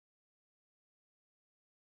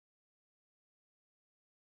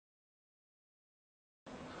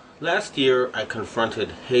Last year, I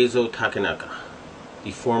confronted Heizo Takenaka,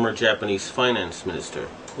 the former Japanese finance minister,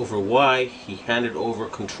 over why he handed over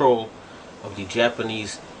control of the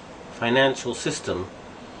Japanese financial system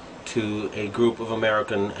to a group of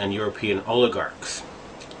American and European oligarchs.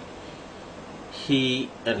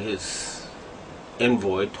 He and his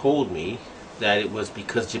envoy told me that it was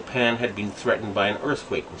because Japan had been threatened by an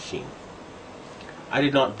earthquake machine. I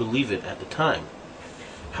did not believe it at the time.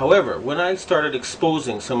 However, when I started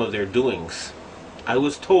exposing some of their doings, I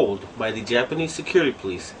was told by the Japanese security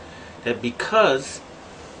police that because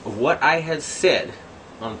of what I had said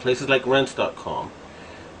on places like rents.com,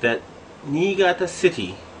 that Niigata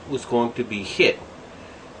City was going to be hit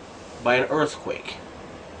by an earthquake.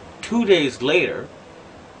 2 days later,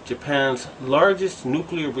 Japan's largest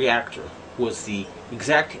nuclear reactor was the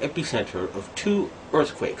exact epicenter of two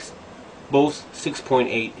earthquakes, both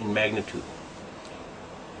 6.8 in magnitude.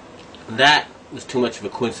 That was too much of a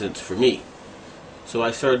coincidence for me. So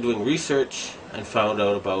I started doing research and found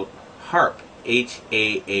out about HAARP,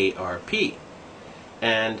 H-A-A-R-P.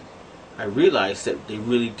 And I realized that they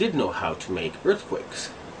really did know how to make earthquakes.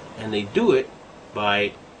 And they do it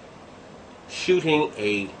by shooting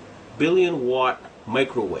a billion-watt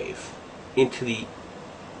microwave into the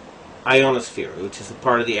ionosphere, which is the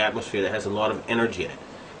part of the atmosphere that has a lot of energy in it.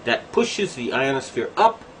 That pushes the ionosphere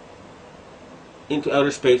up into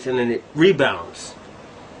outer space, and then it rebounds.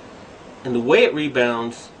 And the way it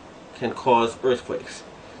rebounds can cause earthquakes.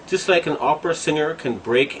 Just like an opera singer can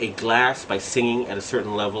break a glass by singing at a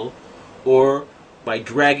certain level, or by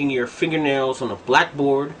dragging your fingernails on a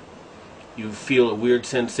blackboard, you feel a weird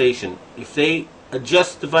sensation. If they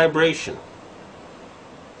adjust the vibration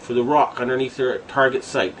for the rock underneath their target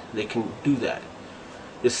site, they can do that.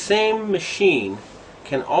 The same machine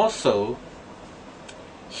can also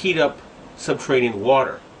heat up subterranean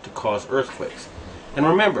water to cause earthquakes. And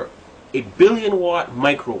remember, a billion-watt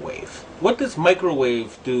microwave. What does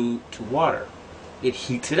microwave do to water? It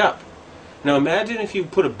heats it up. Now imagine if you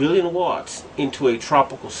put 1 billion watts into a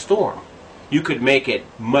tropical storm. You could make it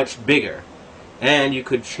much bigger, and you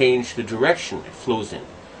could change the direction it flows in.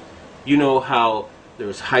 You know how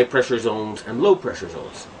there's high pressure zones and low pressure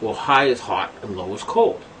zones. Well, high is hot and low is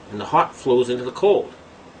cold. And the hot flows into the cold.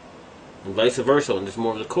 And vice versa, and there's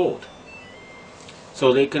more of the cold.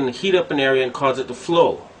 So they can heat up an area and cause it to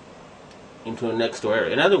flow into a next door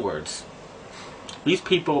area. In other words, these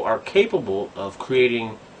people are capable of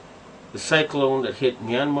creating the cyclone that hit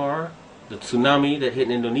Myanmar, the tsunami that hit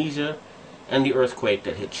Indonesia, and the earthquake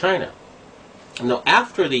that hit China. Now,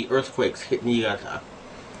 after the earthquakes hit Niigata,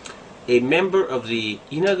 a member of the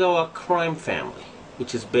Inagawa crime family,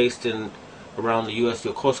 which is based in around the U.S.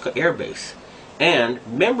 Yokosuka Air Base, and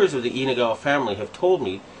members of the Inagawa family have told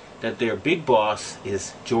me that their big boss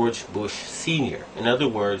is George Bush Sr. In other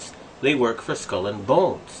words, they work for Skull and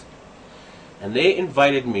Bones. And they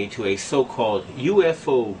invited me to a so-called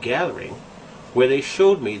UFO gathering where they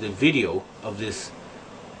showed me the video of this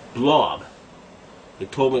blob. They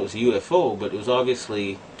told me it was a UFO, but it was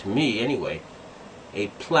obviously, to me anyway, a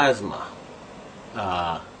plasma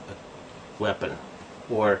weapon,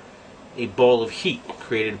 or a ball of heat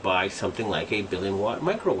created by something like a billion-watt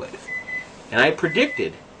microwave. And I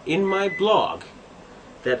predicted in my blog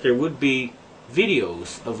that there would be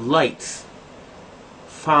videos of lights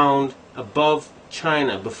found above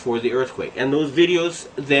China before the earthquake. And those videos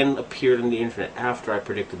then appeared on the internet after I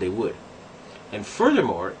predicted they would. And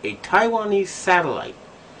furthermore, a Taiwanese satellite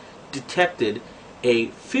detected a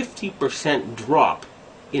 50% drop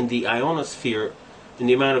in the ionosphere, in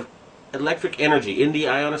the amount of electric energy in the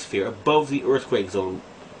ionosphere above the earthquake zone.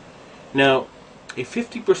 Now, a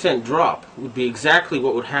 50% drop would be exactly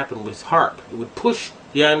what would happen with HAARP. It would push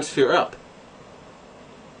the ionosphere up,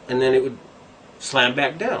 and then it would slam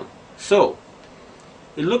back down. So,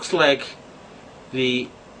 it looks like the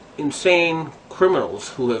insane criminals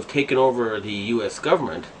who have taken over the U.S.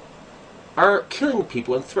 government are killing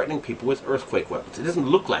people and threatening people with earthquake weapons. It doesn't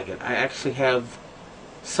look like it. I actually have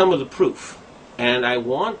some of the proof. And I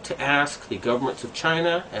want to ask the governments of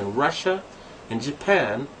China and Russia and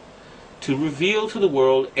Japan to reveal to the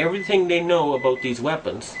world everything they know about these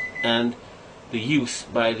weapons and the use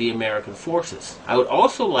by the American forces. I would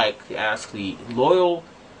also like to ask the loyal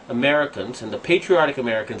Americans and the patriotic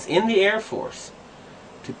Americans in the Air Force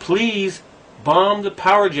to please bomb the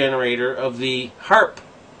power generator of the HAARP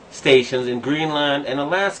stations in Greenland and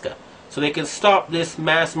Alaska so they can stop this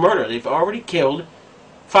mass murder. They've already killed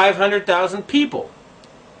 500,000 people.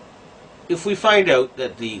 If we find out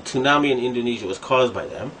that the tsunami in Indonesia was caused by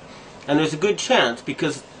them, and there's a good chance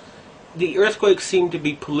because the earthquakes seem to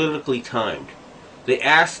be politically timed. They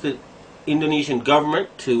asked the Indonesian government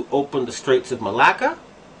to open the Straits of Malacca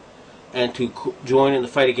and to join in the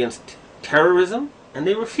fight against terrorism, and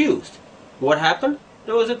they refused. What happened?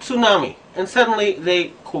 There was a tsunami, and suddenly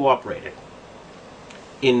they cooperated.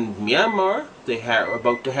 In Myanmar, they were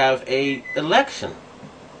about to have an election,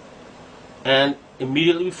 and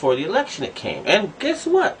immediately before the election it came. And guess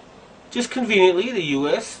what? Just conveniently, the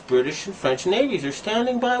U.S., British, and French navies are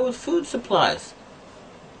standing by with food supplies.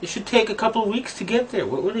 It should take a couple of weeks to get there.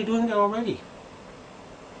 What were they doing there already?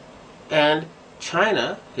 And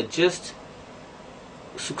China had just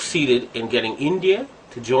succeeded in getting India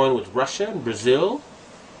to join with Russia and Brazil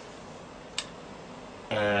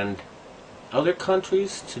and other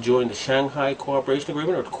countries to join the Shanghai Cooperation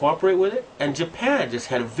Agreement or to cooperate with it. And Japan just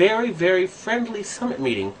had a very, very friendly summit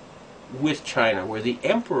meeting with China where the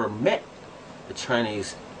emperor met the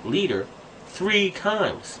Chinese leader 3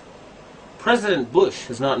 times. President Bush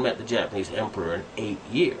has not met the Japanese emperor in 8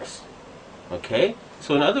 years. Okay?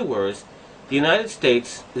 So in other words, the United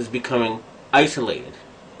States is becoming isolated.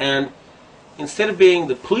 And instead of being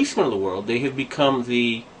the policeman of the world, they have become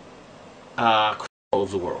the criminal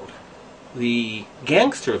of the world, the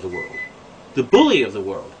gangster of the world, the bully of the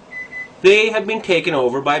world. They have been taken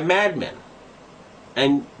over by madmen.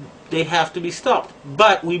 And they have to be stopped.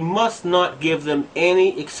 But we must not give them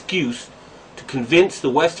any excuse to convince the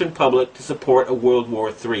Western public to support a World War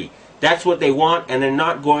III. That's what they want, and they're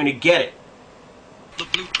not going to get it. The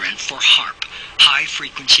blueprint for HAARP, High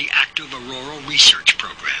Frequency Active Auroral Research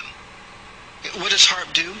Program. What does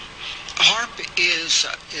HAARP do? HAARP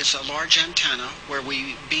is a large antenna where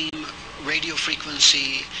we beam radio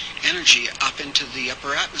frequency energy up into the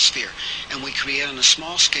upper atmosphere, and we create on a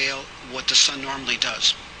small scale what the sun normally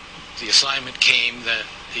does. The assignment came that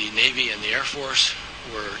the Navy and the Air Force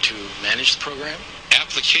were to manage the program.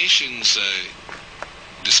 Applications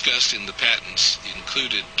discussed in the patents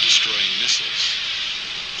included destroying missiles.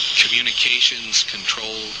 Communications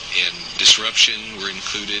control and disruption were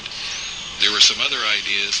included. There were some other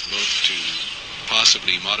ideas both to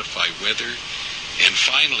possibly modify weather and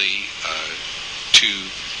finally to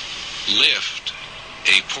lift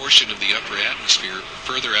a portion of the upper atmosphere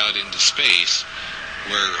further out into space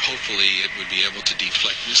where hopefully it would be able to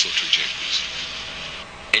deflect missile trajectories.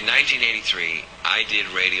 In 1983, I did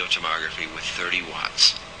radio tomography with 30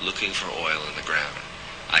 watts, looking for oil in the ground.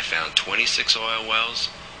 I found 26 oil wells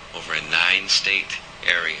over a 9-state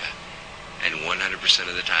area, and 100%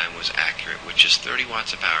 of the time was accurate, which is 30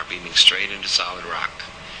 watts of power beaming straight into solid rock.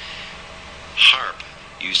 HAARP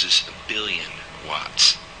uses 1 billion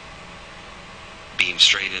watts beamed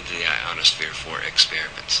straight into the ionosphere for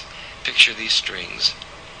experiments. Picture these strings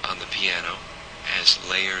on the piano as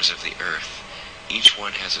layers of the earth. Each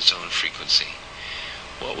one has its own frequency.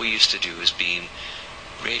 What we used to do is beam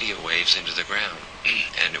radio waves into the ground,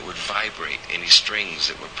 and it would vibrate any strings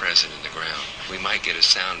that were present in the ground. We might get a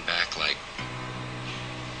sound back like,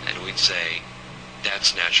 and we'd say,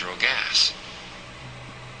 that's natural gas.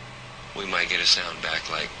 We might get a sound back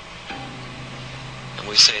like, and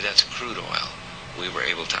we say that's crude oil. We were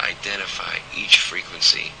able to identify each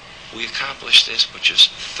frequency. We accomplished this with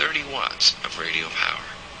just 30 watts of radio power.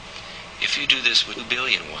 If you do this with 1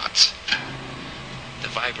 billion watts, the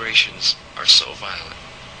vibrations are so violent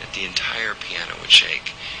that the entire piano would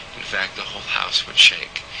shake. In fact, the whole house would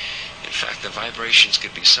shake. In fact, the vibrations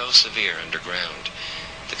could be so severe underground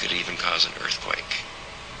that could even cause an earthquake.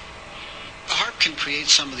 HAARP can create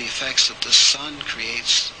some of the effects that the sun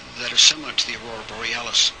creates that are similar to the aurora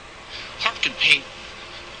borealis. HAARP can paint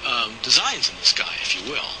designs in the sky, if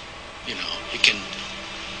you will. You know, it can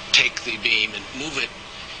take the beam and move it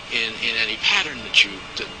in any pattern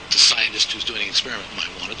that the scientist who's doing an experiment might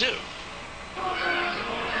want to do.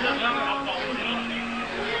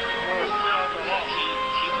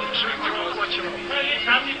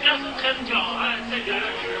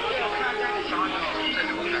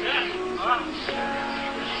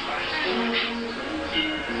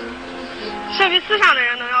设备思想的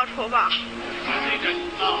人能要抽吧？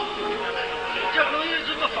这东西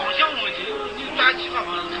这个方向问题，你在其他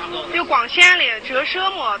方向看不到。有光线的折射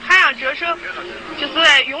嘛，太阳折射就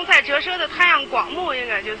是用在折射的太阳光幕，应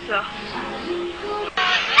该就是。